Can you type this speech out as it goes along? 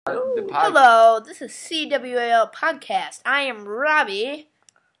Hello, this is CWAL Podcast. I am Robbie.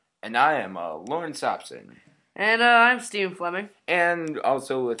 And I am Lawrence Hobson. And I'm Stephen Fleming. And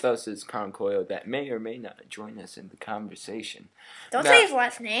also with us is Con Coyle that may or may not join us in the conversation. Don't say his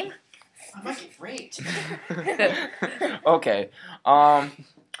last name. I might get raped. Okay.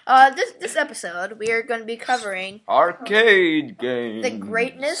 This episode we are going to be covering Arcade games. the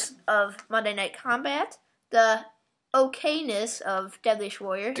greatness of Monday Night Combat, the okayness of Deadliest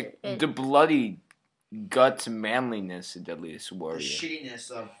Warrior, The bloody guts manliness of Deadliest Warrior. The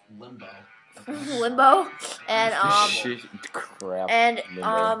shittiness of Limbo. Limbo, and Crap. and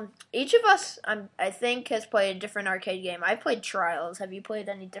Limbo. each of us I think has played a different arcade game. I played Trials. Have you played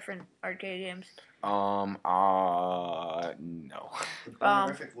any different arcade games? No.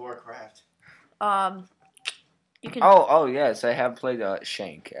 Honorific Laura Croft. You can Oh yes, I have played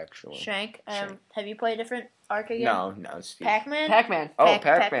Shank actually. Shank. Shank. Have you played a different arcade game? No, Steve. Pac-Man. Pac-Man. Oh,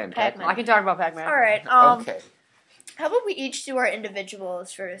 Pac-Man. I can talk about Pac-Man. All right. Okay. How about we each do our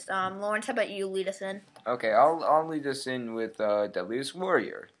individuals first? Lawrence, how about you lead us in? Okay, I'll lead us in with Deadliest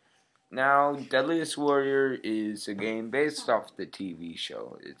Warrior. Now, Deadliest Warrior is a game based off the TV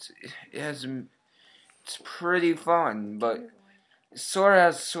show. It's pretty fun, but it sort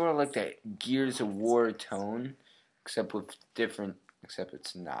of like that Gears of War tone, except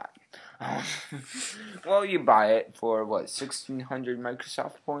it's not. Well, you buy it for what, 1,600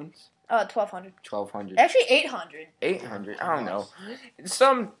 Microsoft points? 1,200. 1,200. Actually, 800. 800. I don't know.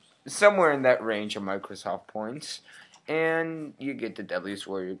 Somewhere in that range of Microsoft points, and you get the Deadliest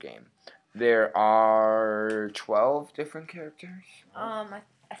Warrior game. There are 12 different characters.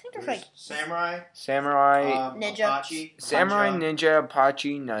 I think there's like Samurai, Ninja. Apache, Samurai, Ninja. Ninja,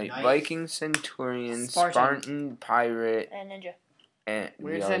 Apache, Knight, Knight. Viking, Centurion, Spartan. Spartan, Pirate, and Ninja. and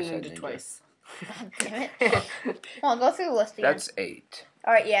We're we saying already said Ninja twice. Damn it. Come on, go through the list again. That's 8.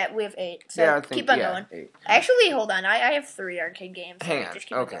 All right, yeah, we have 8. So Yeah, I think, keep on going. 8. Actually, hold on. I have 3 arcade games. So Hang on. just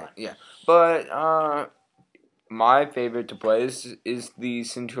keep Okay, on going. yeah. But my favorite to play is the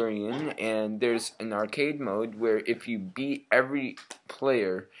Centurion, and there's an arcade mode where if you beat every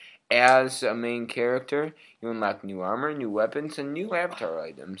player as a main character, you unlock new armor, new weapons, and new avatar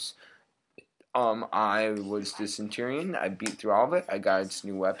items. I was the Centurion. I beat through all of it. I got its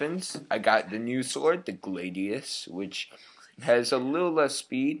new weapons. I got the new sword, the Gladius, which has a little less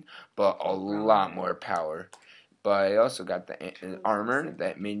speed, but a lot more power. But I also got the armor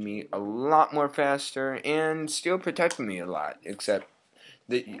that made me a lot more faster and still protected me a lot, except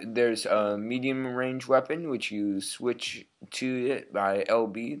there's a medium range weapon which you switch to it by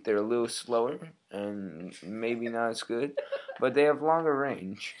LB. They're a little slower and maybe not as good, but they have longer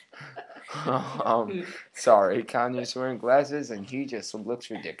range. Sorry, Kanye's wearing glasses and he just looks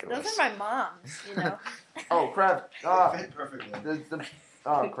ridiculous. Those are my mom's, you know. Oh crap! Fit perfectly.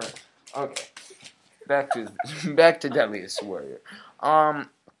 Oh crap! Okay, back to Deadliest Warrior.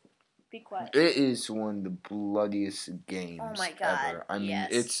 Be quiet. It is one of the bloodiest games Oh my God, ever. I mean,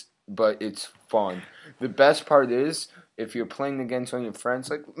 yes. it's fun. The best part is if you're playing against one of your friends,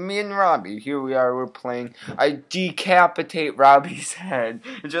 like me and Robbie. Here we are, we're playing. I decapitate Robbie's head.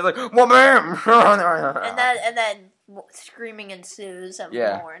 It's just like, well, man. And then screaming ensues of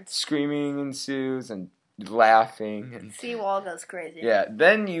Lawrence. Screaming ensues and laughing and Seawall goes crazy. yeah.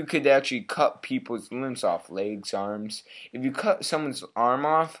 Then you could actually cut people's limbs off, legs, arms. If you cut someone's arm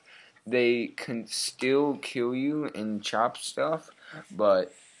off, they can still kill you and chop stuff,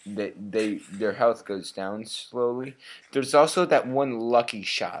 but their health goes down slowly. There's also that one lucky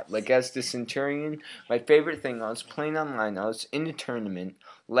shot. Like as the Centurion, my favorite thing, I was playing online, I was in a tournament.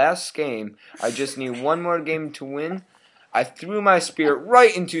 Last game, I just need one more game to win. I threw my spear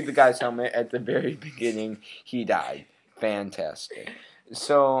right into the guy's helmet at the very beginning. He died. Fantastic.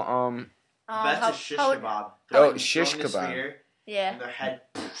 So, That's a shish kebab. Oh, shish Throwing the kebab. spear Yeah. in their head.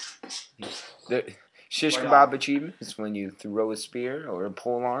 The shish Right kebab off. achievement is when you throw a spear or a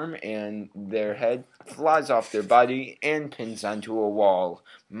pole arm and their head flies off their body and pins onto a wall.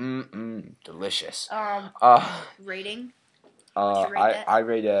 Delicious. Rating. What'd you rate that? I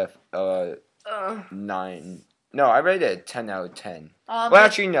rate a 9. No, I rate it a 10 out of 10. Well,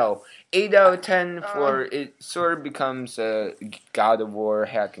 actually, no. 8 out of 10 for it sort of becomes a God of War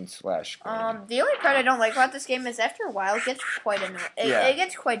hack and slash game. The only part I don't like about this game is after a while it gets quite annoying. It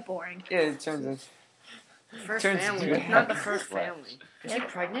gets quite boring. Yeah, it turns into... First Turns family, into- not the first family. Is she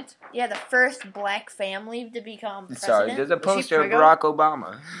pregnant? Yeah, the first black family to become president. Sorry, there's a she poster of Prego? Barack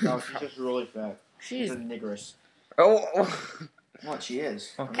Obama. No, she's just really fat. She's She's a niggeress. Oh, What, she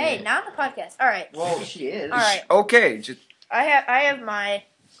is. okay. Hey, not on the podcast. All right. Well, she is. All right. Okay, just I have my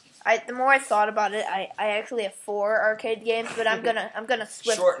The more I thought about it, I actually have 4 arcade games, but I'm gonna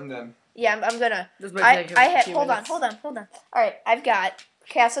switch. Shorten them. Yeah, I'm gonna. This might take I a have. few Hold on. minutes. All right, I've got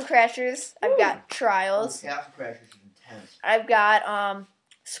Castle Crashers. I've got Trials. Castle Crashers is intense. I've got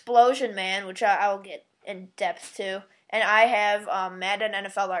Explosion Man, which I'll get in depth to, and I have Madden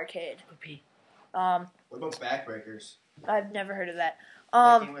NFL Arcade. What about Backbreakers? I've never heard of that.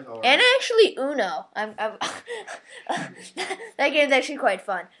 That game was alright. And actually Uno. That game's actually quite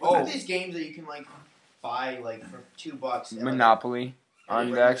fun. What are these games that you can buy for $2? Monopoly on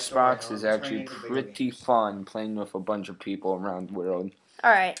the Anywhere in the store, Xbox is turn actually into video pretty games. fun playing with a bunch of people around the world.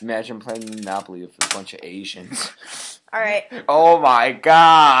 All right, Imagine playing Monopoly with a bunch of Asians. all right, Oh my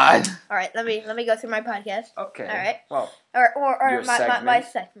god! all right. Let me go through my podcast. Okay. All right. Well, Or Your my segment.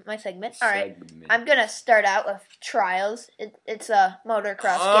 All right. segment. I'm gonna start out with Trials. It's a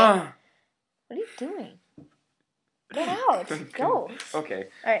motocross game. What are you doing? Get out. Go. Okay.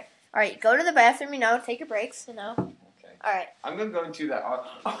 All right. Go to the bathroom. Take your breaks. Okay. All right. I'm gonna go to that.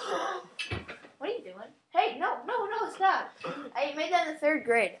 What are you doing? Hey, no, stop. I made that in the 3rd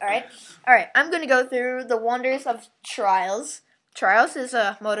grade, alright? Alright, I'm going to go through the wonders of Trials. Trials is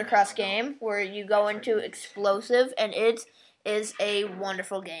a motocross game where you go into explosive, and it is a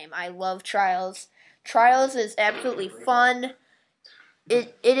wonderful game. I love Trials. Trials is absolutely fun.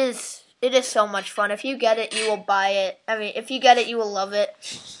 It is so much fun. If you get it, you will buy it. I mean, if you get it, you will love it.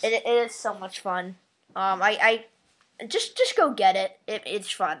 It is so much fun. I just go get it. It's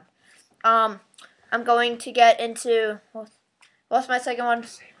fun. I'm going to get into what's my second one?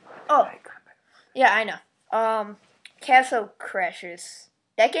 Oh, yeah, I know. Castle Crashers.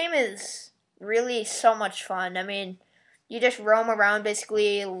 That game is really so much fun. I mean, you just roam around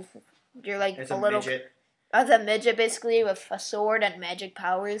basically. You're like It's a a little midget. as a midget basically with a sword and magic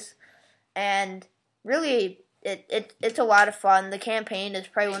powers, and really it's a lot of fun. The campaign is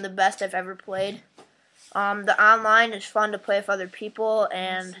probably one of the best I've ever played. The online is fun to play with other people,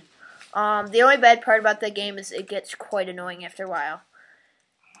 and the only bad part about that game is it gets quite annoying after a while.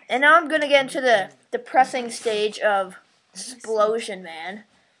 And now I'm going to get into the depressing stage of Explosion Man.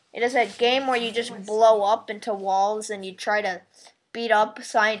 It is a game where you just blow up into walls and you try to beat up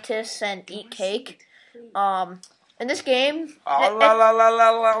scientists and eat cake. In this game... Oh, la la la la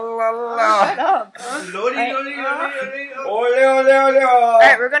la la la. Shut up. Alright,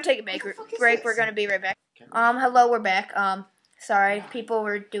 we're going to take a break. We're going to be right back. Hello, we're back. Sorry, people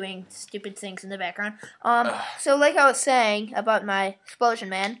were doing stupid things in the background. So like I was saying about my Explosion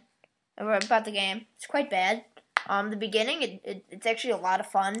Man, about the game, it's quite bad. The beginning, it's actually a lot of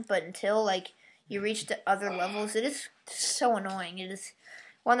fun, but until you reach the other levels, it is so annoying. It is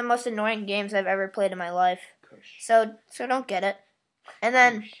one of the most annoying games I've ever played in my life. So don't get it. And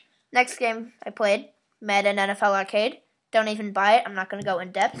then next game I played, Madden NFL Arcade. Don't even buy it. I'm not going to go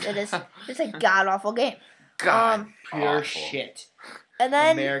in depth. It's a god awful game. God, Pure awful. shit. And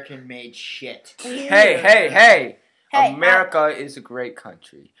then American-made shit. Hey! Hey, America is a great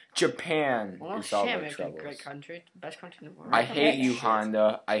country. Japan Well, is all shit, the America's a troubles. great country. Best country in the world. I hate you, Shit.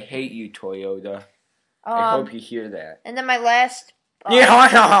 Honda. I hate you, Toyota. I hope you hear that. And then my last.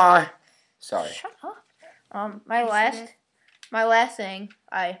 Yeah. Sorry. Shut up. My last thing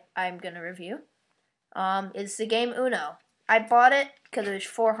I'm gonna review, is the game Uno. I bought it because it was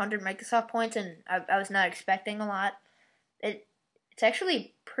 400 Microsoft points, and I was not expecting a lot. It's actually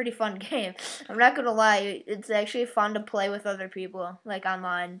a pretty fun game. I'm not gonna lie. It's actually fun to play with other people,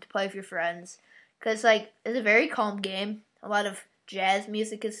 online, to play with your friends, because it's a very calm game. A lot of jazz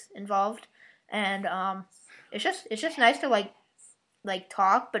music is involved, and it's just nice to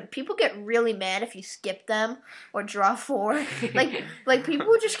talk, but people get really mad if you skip them or draw 4.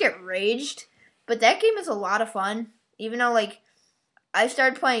 People just get raged. But that game is a lot of fun. Even though I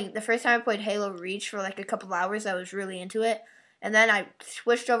started playing the first time I played Halo Reach for a couple hours, I was really into it. And then I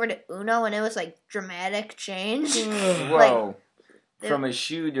switched over to Uno, and it was dramatic change. Whoa. From a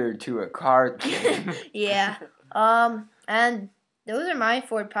shooter to a card game. Yeah. And those are my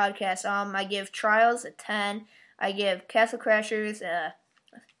 4 podcasts. I give Trials a 10. I give Castle Crashers a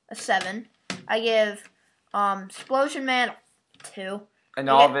 7. I give Explosion Man a 2. And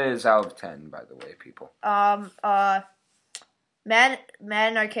all of it is out of 10, by the way, people.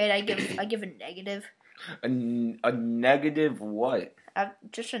 Madden Arcade, I give a negative. A negative what?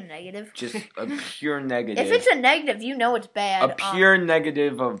 Just a negative. Just a pure negative. If it's a negative, you know it's bad. A pure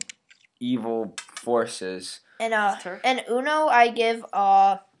negative of evil forces. And Uno, I give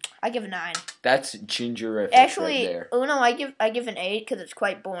a 9. That's gingerific Actually, right there. Uno, I give an 8 because it's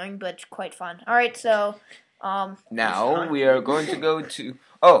quite boring, but it's quite fun. All right, so Now we are going to go to.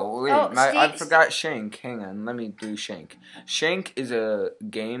 Oh wait, I Steve, forgot Shank. Hang on, let me do Shank. Shank is a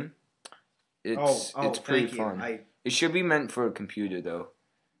game. It's pretty fun. It should be meant for a computer though,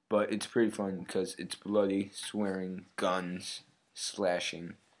 but it's pretty fun because it's bloody, swearing, guns,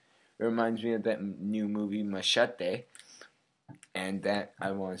 slashing. It reminds me of that new movie Machete, and that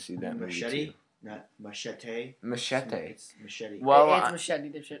I want to see that movie too. Not machete. Machete. It's machete. Well, it's machete,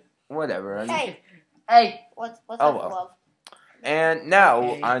 dipshit. whatever. I mean, Hey, what's Oh, up, well. love? and now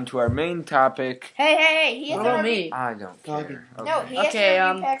Okay. on to our main topic. Hey, he has what to about review. me? I don't care. No, he has Okay, to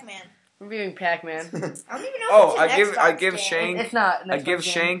review Pac-Man. Reviewing Pac-Man. I don't even know Oh, if it's an I Xbox give game. Shane- It's not. I give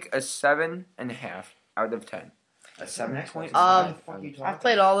Shank a 7.5 out of 10. A 7.5. I've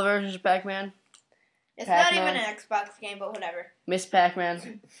played all the versions of Pac-Man. It's not Pac-Man. even an Xbox game, but whatever. Miss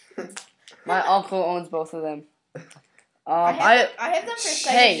Pac-Man. My uncle owns both of them. I have them for Sega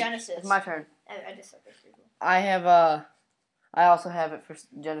Hey, Genesis. it's my turn. I just said this. I also have it for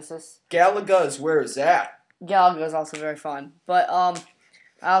Genesis. Galaga's, where is that? Galaga is also very fun, but I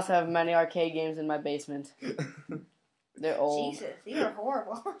also have many arcade games in my basement. They're old. Jesus, these are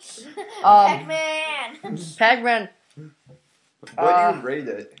horrible. Pac-Man. Pac-Man. What do you rate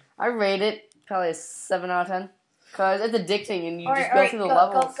it? I rate it probably a 7 out of 10 because it's addicting and you All just right, go through the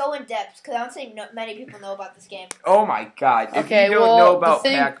levels. Go in depth, because I don't think many people know about this game. Oh my god. If Okay, you don't well, know about the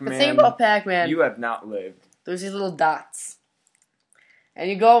thing Pac-Man, about Pac-Man, you have not lived. there's these little dots, and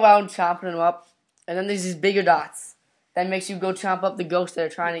you go around chomping them up, and then there's these bigger dots that makes you go chomp up the ghosts that are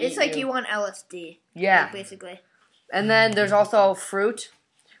trying to eat you. It's like you want LSD. Yeah. Like, basically. And then there's also fruit,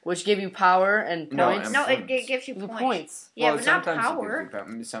 which give you power and points. No, it points. gives you The points. points. Yeah, Well, but not sometimes power. It gives you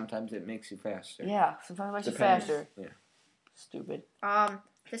power. Sometimes it makes you faster. Yeah, sometimes it makes you Depends. faster. Yeah. Stupid.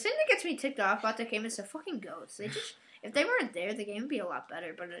 The thing that gets me ticked off about the game is the fucking ghosts. If they weren't there, the game would be a lot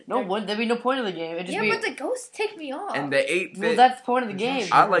better. But There'd be no point of the game. It'd just yeah, be. but the ghosts tick me off. And the 8-bit. Well, that's the point of the game.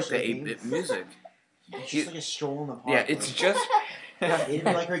 I like the 8-bit music. It's just like a stroll in the park. Yeah, it's just. It'd be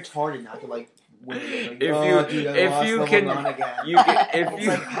like retarded not to like win it. Like, If you can, if It's you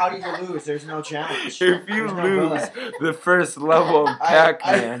like, how do you lose? There's no challenge. if you There's no lose villain. the first level of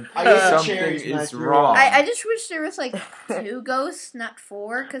Pac-Man, I ate the something cherries and I is threw wrong. up. I just wish there was like 2 ghosts, not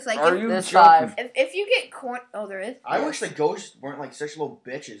 4, because like Are if, you There's joking? 5. if you get there is. I wish the ghosts weren't like such little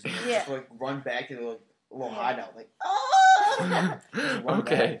bitches. And Yeah. just like run back to the little hideout. Like, just run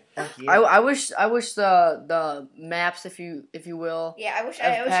Okay. back. Fuck yeah. I wish the maps, if you will, Yeah, I wish of I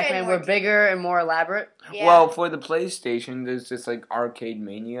had Pac-Man more were bigger and more elaborate. Yeah. Well, for the PlayStation, there's this like Arcade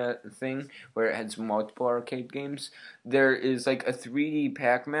Mania thing where it has multiple arcade games. There is like a 3D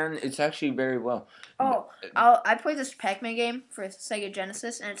Pac-Man. It's actually very well. I played this Pac-Man game for Sega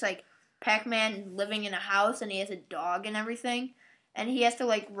Genesis, and it's like Pac-Man living in a house, and he has a dog and everything, and he has to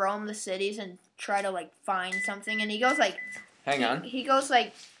like roam the cities and try to like find something, and he goes like Hang on. he goes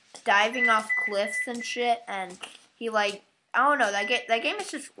like diving off cliffs and shit, and he like I don't know, that game is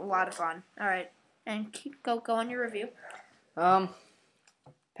just a lot of fun. All right, and go on your review.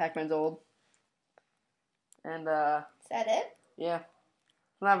 Pac-Man's old, and Is that it? yeah,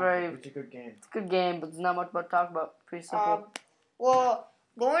 it's not very. It's a good game. It's a good game, but there's not much about to talk about. Pretty simple. Well,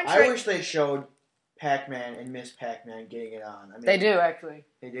 Lawrence. I wish they showed Pac-Man and Miss Pac-Man getting it on. I mean, They do actually.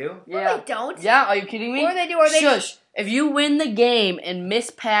 They do? Yeah. They don't. Yeah, are you kidding me? Or they do. Or they Shush. If you win the game and miss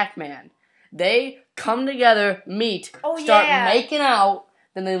Pac-Man, they come together, meet, Oh, start yeah. making out,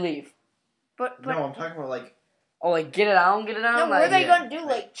 then they leave. But No, I'm talking about like. Oh, like get it on, get it on. no, what like, are they yeah. gonna do?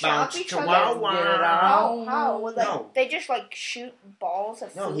 Like Bounce, chop each chihuahua. other? Get it How? on. How? Would, like, No. they just like shoot balls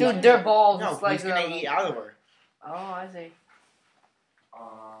of No, food? Dude, they're balls. No, It's like he's gonna eat out of her. Oh, I see.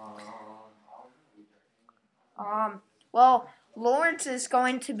 Well, Lawrence is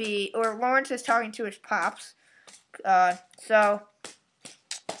Lawrence is talking to his pops. Connor,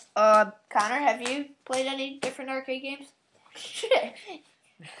 have you played any different arcade games?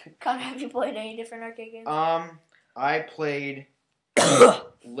 Connor, have you played any different arcade games? I played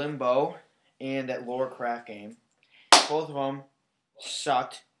Limbo and that Laura Craft game. Both of them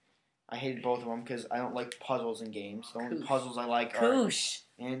sucked. I hated both of them because I don't like puzzles in games. The only Koosh. puzzles I like are. Koosh.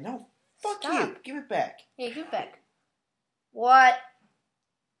 And no, fuck Stop. you. Give it back. Hey, give it back. What?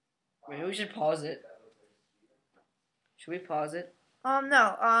 Maybe we should pause it. Should we pause it?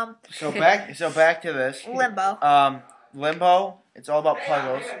 No. So back to this. Limbo. Limbo. It's all about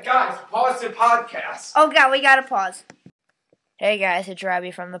puzzles. Guys, pause the podcast. Oh god, we gotta pause. Hey guys, it's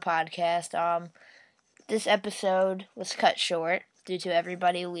Robbie from the podcast. This episode was cut short due to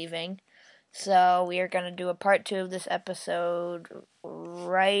everybody leaving. So we are gonna do a part 2 of this episode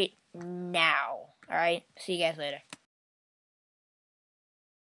right now. Alright? See you guys later.